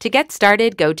 To get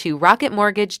started, go to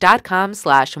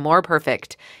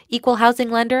rocketmortgage.com/moreperfect. Equal housing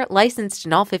lender, licensed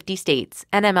in all 50 states.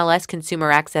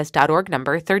 NMLSconsumeraccess.org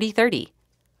number 3030.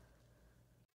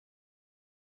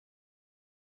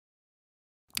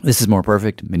 This is More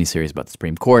Perfect, miniseries about the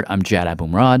Supreme Court. I'm Jad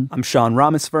Abumrad. I'm Sean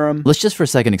Rameswaram. Let's just for a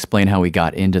second explain how we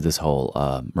got into this whole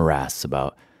morass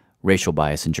about racial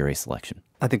bias in jury selection.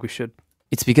 I think we should.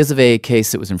 It's because of a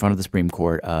case that was in front of the Supreme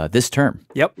Court this term.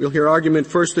 Yep. We'll hear argument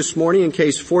first this morning in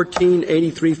case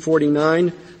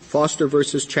 148349, Foster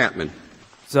versus Chapman.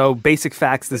 So, basic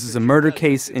facts, this is a murder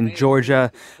case in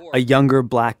Georgia. A younger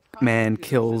black man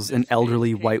kills an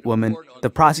elderly white woman. The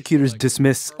prosecutors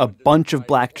dismiss a bunch of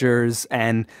black jurors,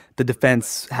 and the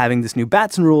defense, having this new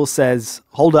Batson rule, says,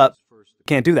 hold up,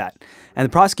 can't do that. And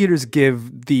the prosecutors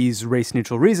give these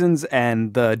race-neutral reasons,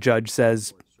 and the judge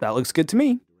says, that looks good to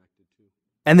me.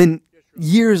 And then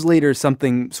years later,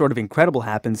 something sort of incredible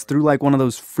happens through like one of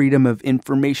those Freedom of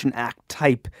Information Act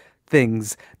type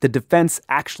things. The defense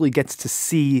actually gets to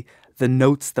see the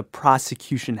notes the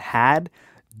prosecution had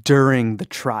during the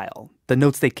trial, the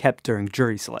notes they kept during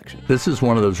jury selection. This is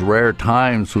one of those rare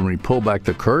times when we pull back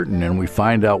the curtain and we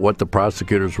find out what the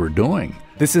prosecutors were doing.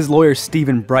 This is lawyer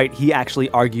Stephen Bright. He actually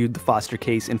argued the Foster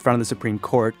case in front of the Supreme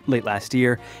Court late last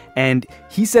year. And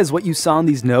he says what you saw in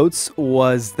these notes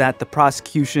was that the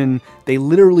prosecution, they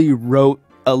literally wrote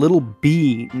a little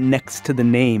B next to the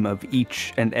name of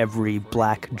each and every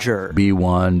black juror.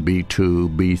 B1,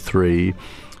 B2, B3.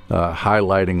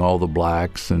 Highlighting all the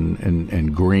blacks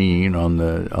and green on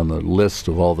the list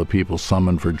of all the people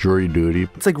summoned for jury duty.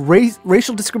 It's like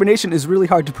racial discrimination is really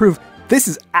hard to prove. This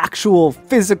is actual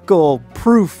physical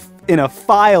proof in a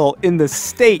file in the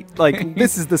state. Like,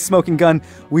 this is the smoking gun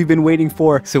we've been waiting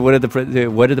for. So how did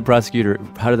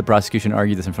the prosecution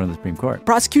argue this in front of the Supreme Court?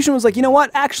 Prosecution was like, you know what?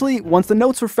 Actually, once the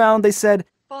notes were found, they said,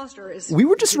 We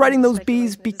were just writing those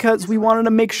Bs because we wanted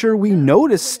to make sure we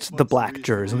noticed the black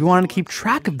jurors. We wanted to keep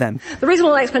track of them. The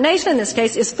reasonable explanation in this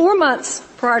case is 4 months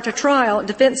prior to trial,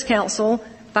 defense counsel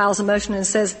files a motion and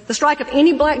says, the strike of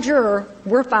any black juror,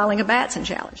 we're filing a Batson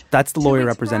challenge. That's the lawyer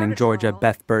representing Georgia,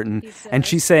 Beth Burton, and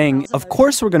she's saying, of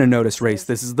course we're going to notice race.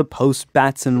 This is the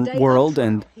post-Batson world,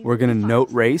 and we're going to note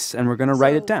race, and we're going to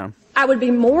write it down. I would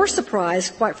be more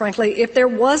surprised, quite frankly, if there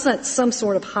wasn't some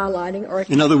sort of highlighting or...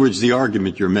 In other words, the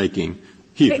argument you're making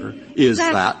here is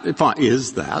that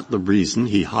the reason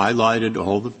he highlighted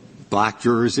all the black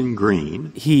jurors in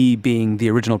green. He being the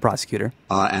original prosecutor.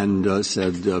 And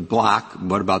said black,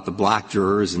 what about the black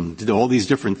jurors, and did all these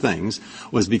different things,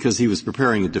 was because he was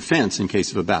preparing a defense in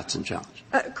case of a Batson challenge.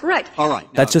 Correct. All right.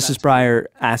 That's Justice Breyer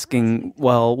asking,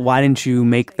 well, why didn't you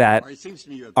make that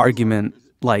argument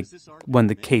like when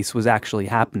the case was actually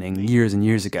happening years and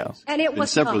years ago? And it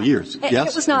was several years. Yes.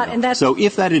 It was not. And that's so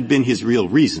if that had been his real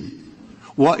reason,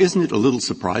 well, isn't it a little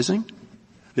surprising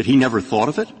that he never thought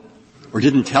of it or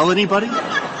didn't tell anybody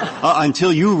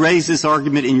until you raised this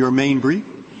argument in your main brief?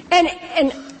 And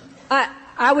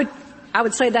I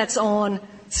would say that's on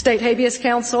state habeas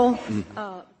counsel.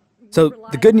 So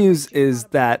the good news is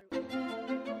that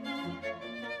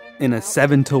in a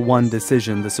 7-1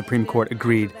 decision, the Supreme Court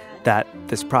agreed that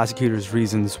this prosecutor's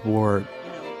reasons were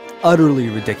utterly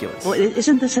ridiculous. Well,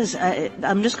 isn't this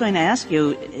I'm just going to ask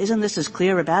you, isn't this as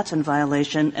clear a Batson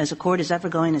violation as a court is ever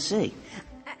going to see?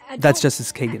 That's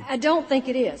Justice Kagan. I don't think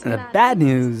it is. And the bad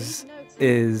news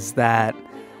is that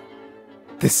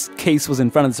this case was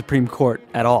in front of the Supreme Court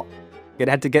at all. It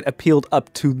had to get appealed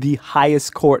up to the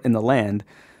highest court in the land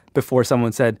before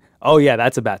someone said, oh yeah,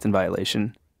 that's a Batson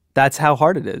violation. That's how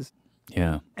hard it is.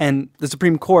 Yeah. And the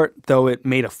Supreme Court, though it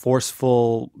made a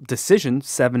forceful decision,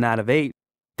 7 out of 8,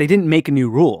 they didn't make a new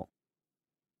rule.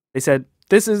 They said,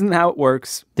 this isn't how it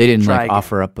works. They didn't Try again.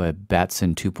 offer up a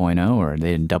Batson 2.0, or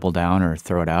they didn't double down or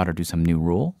throw it out or do some new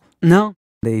rule? No.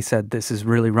 They said this is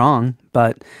really wrong,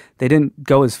 but they didn't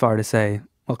go as far to say,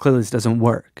 well, clearly this doesn't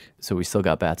work. So we still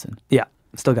got Batson. Yeah,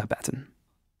 still got Batson.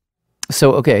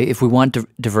 So, okay, if we want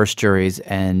diverse juries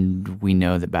and we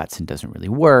know that Batson doesn't really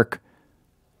work,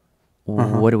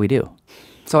 what do we do?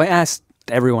 So I asked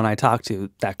everyone I talked to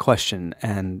that question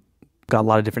and got a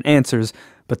lot of different answers,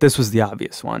 but this was the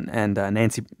obvious one. And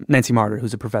Nancy Martyr,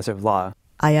 who's a professor of law,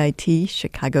 IIT,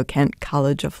 Chicago-Kent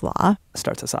College of Law,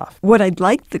 starts us off. What I'd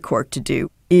like the court to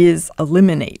do is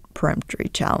eliminate peremptory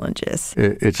challenges.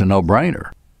 It's a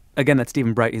no-brainer. Again, that's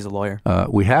Stephen Bright. He's a lawyer.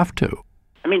 We have to.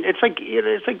 I mean, it's like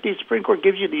the Supreme Court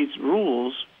gives you these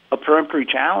rules of peremptory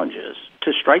challenges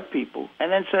to strike people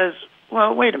and then says,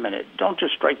 well, wait a minute, don't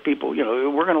just strike people. You know,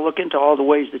 we're going to look into all the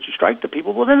ways that you strike the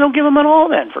people. Well, then they'll give them at all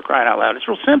then, for crying out loud. It's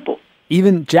real simple.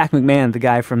 Even Jack McMahon, the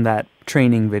guy from that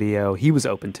training video, he was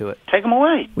open to it. Take them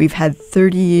away. We've had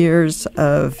 30 years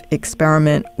of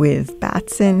experiment with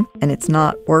Batson, and it's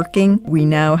not working. We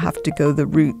now have to go the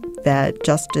route that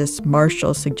Justice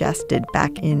Marshall suggested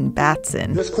back in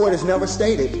Batson. This court has never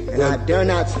stated, and I dare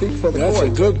not speak for the court. That's a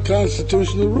good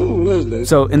constitutional rule, isn't it?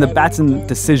 So in the Batson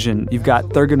decision, you've got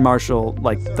Thurgood Marshall,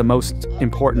 like the most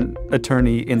important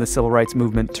attorney in the civil rights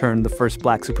movement, turned the first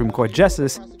black Supreme Court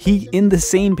justice. He, in the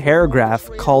same paragraph,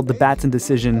 called the Batson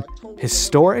decision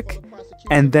historic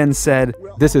and then said,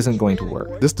 this isn't going to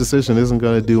work. This decision isn't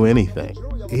going to do anything.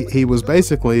 He was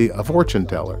basically a fortune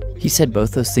teller. He said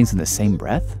both those things in the same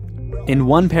breath? In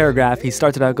one paragraph, he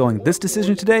started out going, this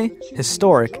decision today,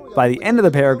 historic. By the end of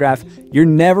the paragraph, you're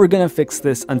never going to fix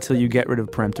this until you get rid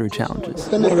of peremptory challenges.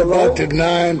 What about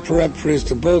denying peremptories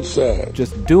to both sides?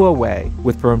 Just do away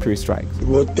with peremptory strikes.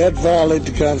 Would that violate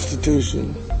the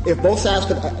Constitution? If both sides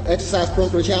could exercise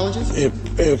peremptory challenges?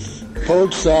 If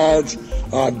both sides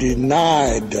are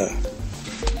denied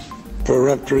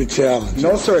peremptory challenges.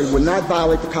 No, sir, it would not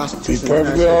violate the Constitution. Be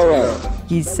perfectly all right.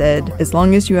 He said, as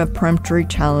long as you have peremptory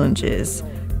challenges,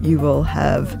 you will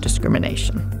have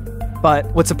discrimination. But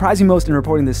what's surprising most in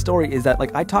reporting this story is that,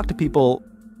 like, I talked to people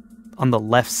on the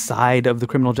left side of the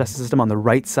criminal justice system, on the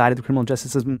right side of the criminal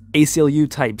justice system, ACLU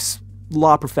types,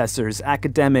 law professors,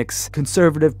 academics,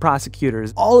 conservative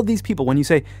prosecutors, all of these people, when you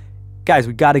say, guys,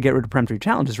 we got to get rid of peremptory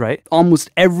challenges, right?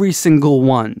 Almost every single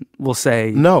one will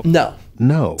say, No.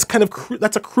 It's kind of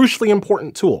that's a crucially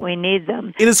important tool. We need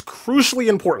them. It is crucially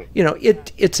important. You know,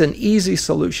 it's an easy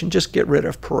solution. Just get rid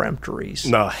of peremptories.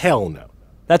 No, hell no.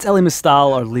 That's Ellie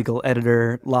Mistal, our legal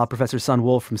editor, law professor Sun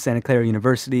Wolf from Santa Clara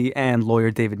University, and lawyer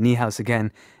David Niehaus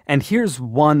again. And here's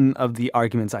one of the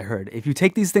arguments I heard. If you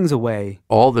take these things away,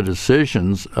 all the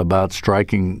decisions about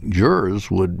striking jurors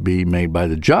would be made by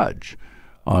the judge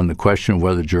on the question of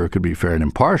whether the juror could be fair and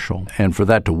impartial. And for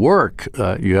that to work,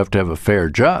 you have to have a fair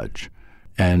judge.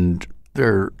 And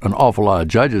there are an awful lot of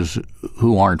judges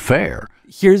who aren't fair.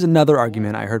 Here's another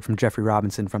argument I heard from Jeffrey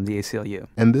Robinson from the ACLU.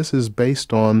 And this is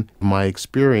based on my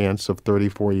experience of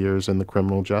 34 years in the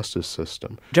criminal justice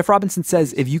system. Jeff Robinson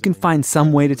says if you can find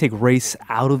some way to take race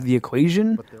out of the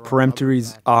equation,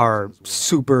 peremptories are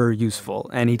super useful.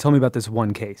 And he told me about this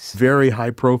one case. Very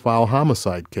high-profile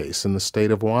homicide case in the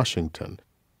state of Washington.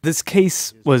 This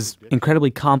case was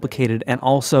incredibly complicated and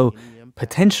also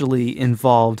potentially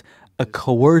involved a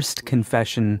coerced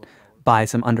confession by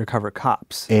some undercover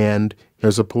cops. And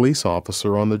there's a police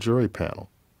officer on the jury panel.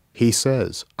 He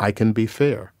says, I can be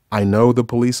fair. I know the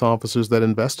police officers that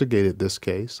investigated this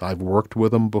case. I've worked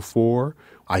with them before.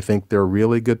 I think they're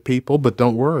really good people, but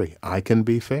don't worry, I can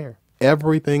be fair.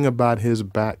 Everything about his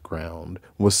background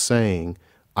was saying,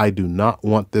 I do not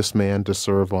want this man to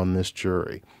serve on this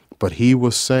jury. But he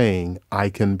was saying, I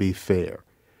can be fair.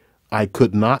 I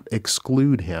could not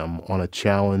exclude him on a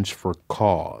challenge for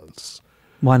cause.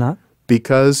 Why not?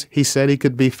 Because he said he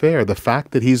could be fair. The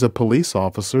fact that he's a police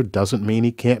officer doesn't mean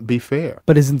he can't be fair.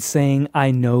 But isn't saying,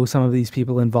 I know some of these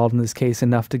people involved in this case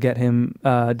enough to get him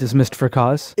dismissed for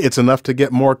cause? It's enough to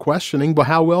get more questioning, but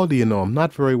how well do you know him?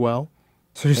 Not very well.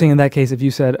 So you're saying in that case, if you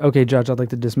said, okay, Judge, I'd like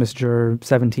to dismiss juror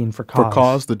 17 for cause. For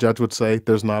cause, the judge would say,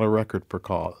 there's not a record for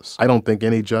cause. I don't think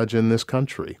any judge in this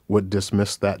country would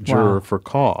dismiss that juror for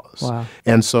cause. Wow.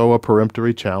 And so a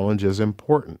peremptory challenge is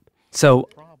important. So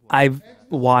I've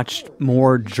watched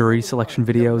more jury selection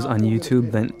videos on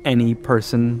YouTube than any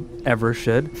person ever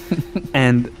should.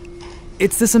 And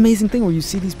it's this amazing thing where you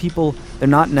see these people, they're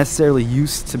not necessarily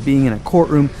used to being in a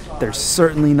courtroom. They're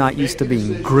certainly not used to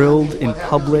being grilled in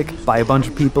public by a bunch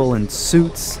of people in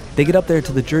suits. They get up there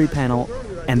to the jury panel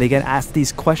and they get asked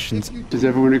these questions. Does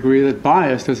everyone agree that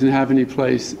bias doesn't have any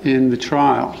place in the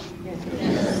trial?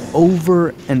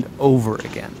 Over and over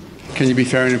again. Can you be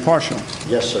fair and impartial?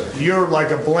 Yes, sir. You're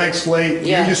like a blank slate.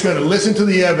 Yeah. You're just going to listen to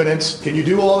the evidence. Can you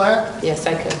do all that? Yes,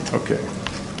 I could. Okay.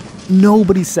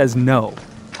 Nobody says no.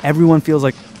 Everyone feels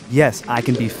like, yes, I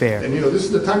can be fair. And this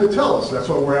is the time to tell us. That's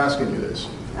why we're asking you this.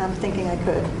 I'm thinking I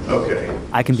could. Okay.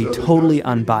 I can be totally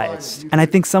unbiased. And I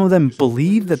think some of them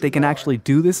believe that they can actually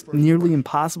do this nearly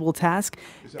impossible task,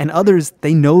 and others,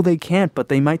 they know they can't, but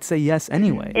they might say yes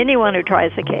anyway. Anyone who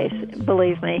tries the case,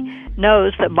 believe me,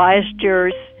 knows that biased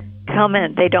jurors come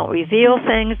in. They don't reveal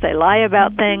things. They lie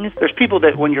about things. There's people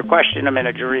that when you question them in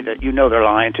a jury that you know they're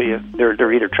lying to you.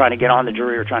 They're either trying to get on the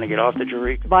jury or trying to get off the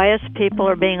jury. Biased people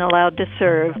are being allowed to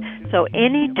serve. So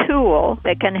any tool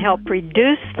that can help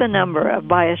reduce the number of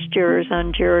biased jurors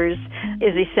on jurors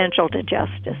is essential to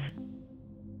justice.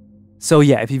 So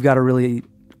yeah, if you've got a really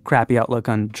crappy outlook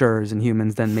on jurors and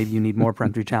humans, then maybe you need more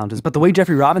peremptory challenges. But the way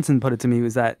Jeffrey Robinson put it to me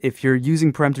was that if you're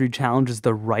using peremptory challenges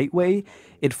the right way,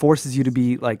 it forces you to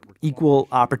be like equal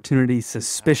opportunity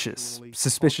suspicious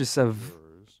of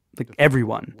like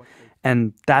everyone.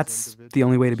 And that's the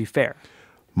only way to be fair.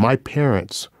 My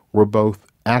parents were both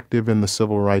active in the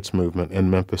civil rights movement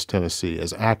in Memphis, Tennessee,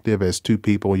 as active as two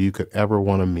people you could ever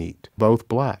want to meet, both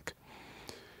black.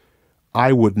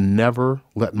 I would never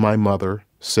let my mother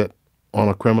sit on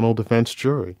a criminal defense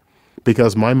jury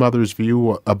because my mother's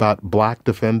view about black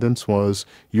defendants was,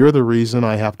 you're the reason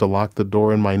I have to lock the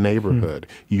door in my neighborhood.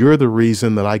 You're the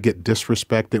reason that I get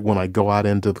disrespected when I go out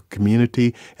into the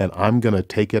community, and I'm going to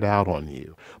take it out on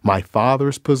you. My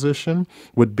father's position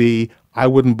would be, I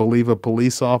wouldn't believe a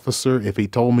police officer if he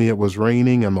told me it was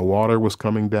raining and the water was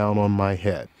coming down on my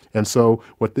head. And so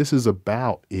what this is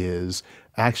about is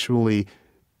actually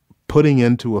putting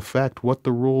into effect what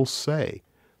the rules say.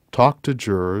 Talk to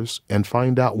jurors and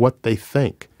find out what they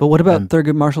think. But what about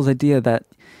Thurgood Marshall's idea that,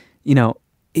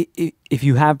 if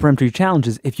you have peremptory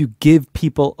challenges, if you give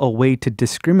people a way to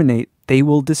discriminate, they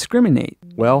will discriminate?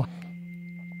 Well,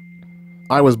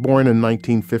 I was born in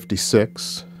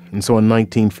 1956, and so in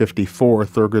 1954,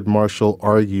 Thurgood Marshall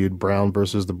argued Brown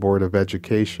versus the Board of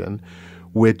Education,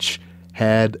 which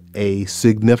had a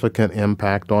significant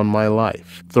impact on my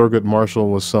life. Thurgood Marshall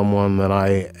was someone that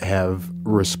I have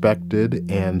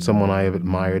respected and someone I have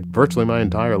admired virtually my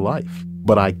entire life.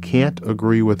 But I can't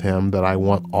agree with him that I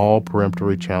want all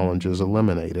peremptory challenges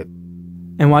eliminated.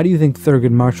 And why do you think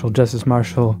Thurgood Marshall, Justice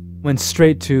Marshall, went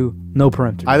straight to no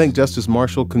peremptory? I think Justice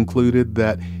Marshall concluded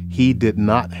that he did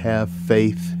not have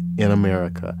faith in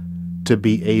America to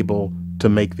be able to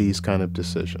make these kind of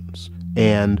decisions.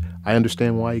 And I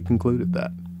understand why he concluded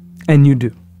that. And you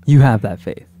do. You have that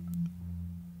faith.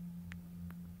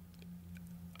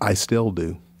 I still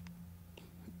do.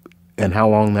 And how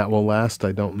long that will last,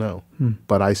 I don't know.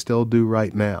 But I still do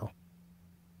right now.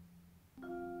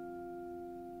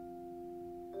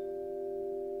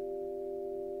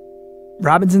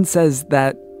 Robinson says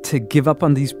that to give up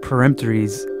on these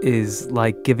peremptories is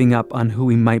like giving up on who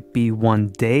we might be one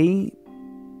day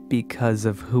because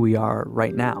of who we are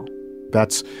right now.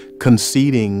 That's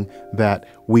conceding that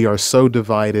we are so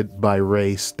divided by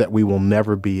race that we will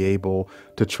never be able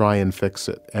to try and fix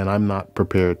it. And I'm not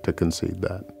prepared to concede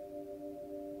that.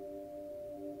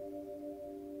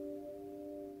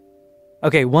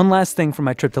 Okay, one last thing from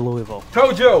my trip to Louisville.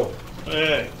 Tojo!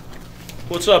 Hey.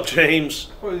 What's up, James?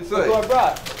 What do you say? Look who I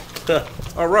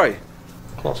brought. All right.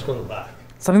 Let's go back.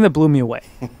 Something that blew me away.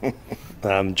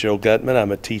 I'm Joe Gutmann.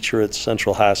 I'm a teacher at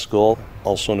Central High School,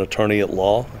 also an attorney at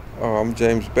law. I'm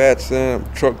James Batson.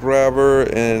 I'm a truck driver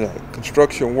and a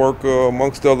construction worker,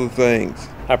 amongst other things.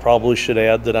 I probably should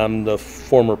add that I'm the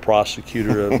former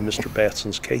prosecutor of Mr.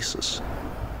 Batson's cases.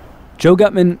 Joe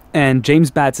Gutmann and James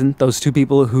Batson, those two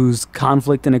people whose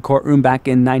conflict in a courtroom back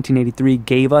in 1983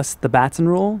 gave us the Batson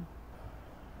rule,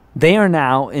 they are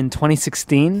now, in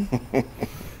 2016,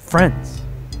 friends.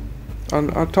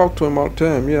 I talk to him all the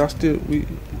time.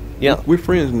 Yeah, we're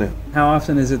friends now. How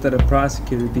often is it that a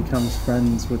prosecutor becomes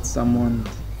friends with someone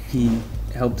he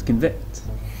helped convict?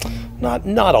 Not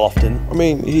often. I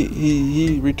mean,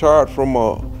 he retired from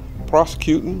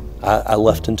prosecuting. I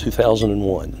left in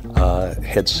 2001.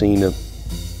 Had seen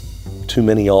too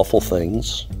many awful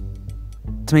things.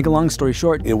 To make a long story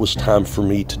short, it was time for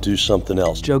me to do something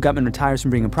else. Joe Gutmann retires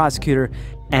from being a prosecutor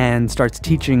and starts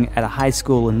teaching at a high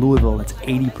school in Louisville that's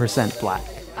 80% black.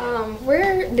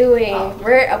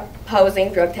 We're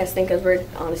opposing drug testing because we're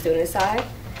on the student side.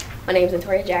 My name's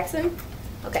Victoria Jackson.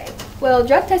 Okay. Well,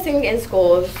 drug testing in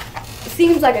schools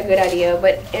seems like a good idea,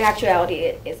 but in actuality,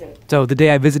 it isn't. So the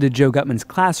day I visited Joe Gutmann's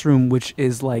classroom, which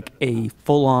is like a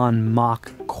full-on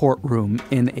mock courtroom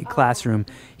in a classroom,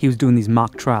 he was doing these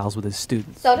mock trials with his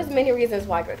students. So there's many reasons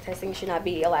why drug testing should not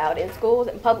be allowed in schools,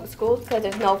 in public schools, because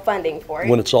there's no funding for it.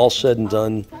 When it's all said and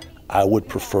done, I would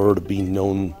prefer to be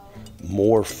known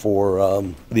more for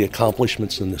the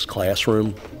accomplishments in this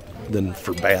classroom than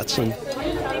for Batson.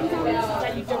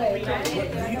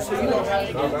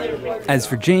 As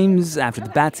for James, after the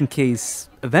Batson case,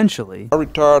 eventually... I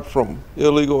retired from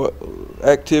illegal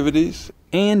activities.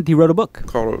 And he wrote a book.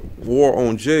 Called War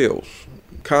on Jails.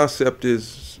 Concept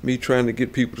is me trying to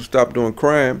get people to stop doing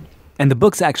crime. And the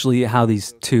book's actually how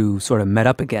these two sort of met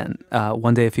up again.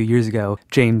 One day a few years ago,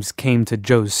 James came to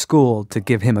Joe's school to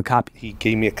give him a copy. He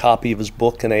gave me a copy of his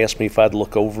book and asked me if I'd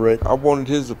look over it. I wanted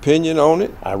his opinion on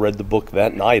it. I read the book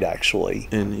that night, actually.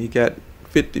 And he got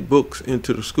 50 books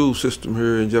into the school system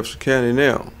here in Jefferson County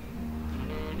now.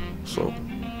 So,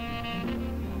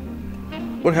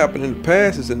 what happened in the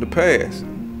past is in the past.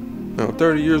 Now,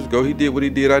 30 years ago, he did what he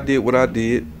did, I did what I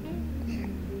did.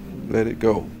 Let it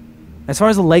go. As far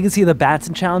as the legacy of the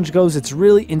Batson challenge goes, it's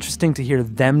really interesting to hear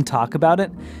them talk about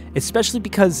it, especially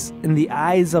because in the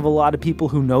eyes of a lot of people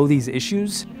who know these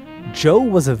issues, Joe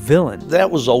was a villain.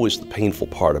 That was always the painful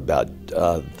part about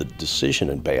the decision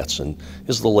in Batson,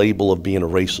 is the label of being a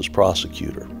racist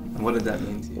prosecutor. And what did that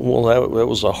mean to you? Well, that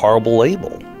was a horrible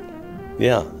label.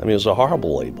 Yeah, I mean, it was a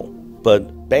horrible label.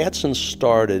 But Batson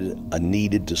started a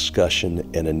needed discussion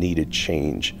and a needed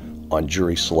change on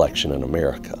jury selection in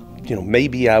America. You know,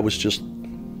 maybe I was just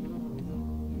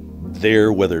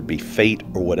there, whether it be fate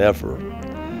or whatever,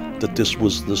 that this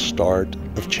was the start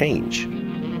of change.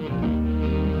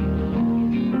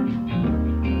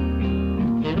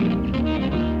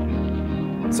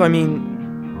 So, I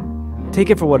mean, take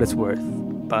it for what it's worth,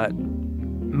 but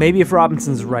maybe if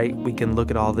Robinson's right, we can look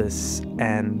at all this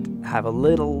and have a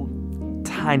little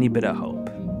tiny bit of hope.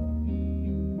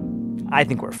 I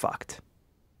think we're fucked.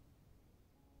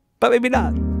 But maybe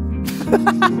not.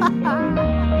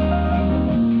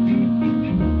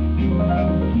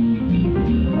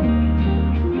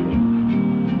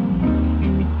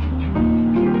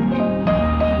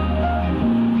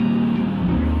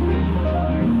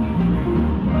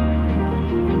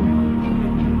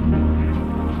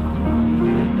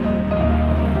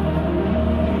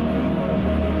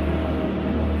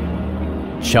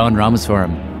 Sean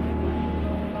Rameswaram.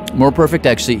 More Perfect,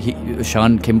 actually,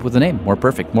 Sean came up with the name, More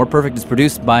Perfect. More Perfect is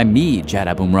produced by me, Jad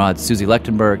Abumrad, Susie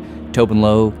Lechtenberg, Tobin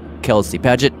Lowe, Kelsey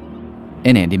Paget,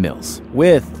 and Andy Mills.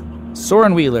 With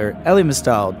Soren Wheeler, Ellie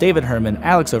Mistal, David Herman,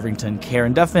 Alex Overington,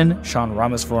 Karen Duffin, Sean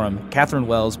Rameswaram, Catherine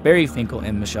Wells, Barry Finkel,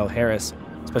 and Michelle Harris.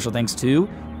 Special thanks to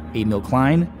Emil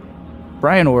Klein,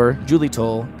 Brian Orr, Julie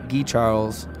Toll, Guy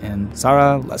Charles, and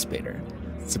Sarah Lesbader.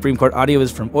 Supreme Court audio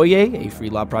is from Oye, a free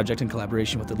law project in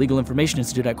collaboration with the Legal Information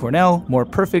Institute at Cornell. More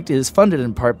Perfect is funded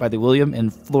in part by the William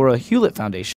and Flora Hewlett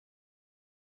Foundation.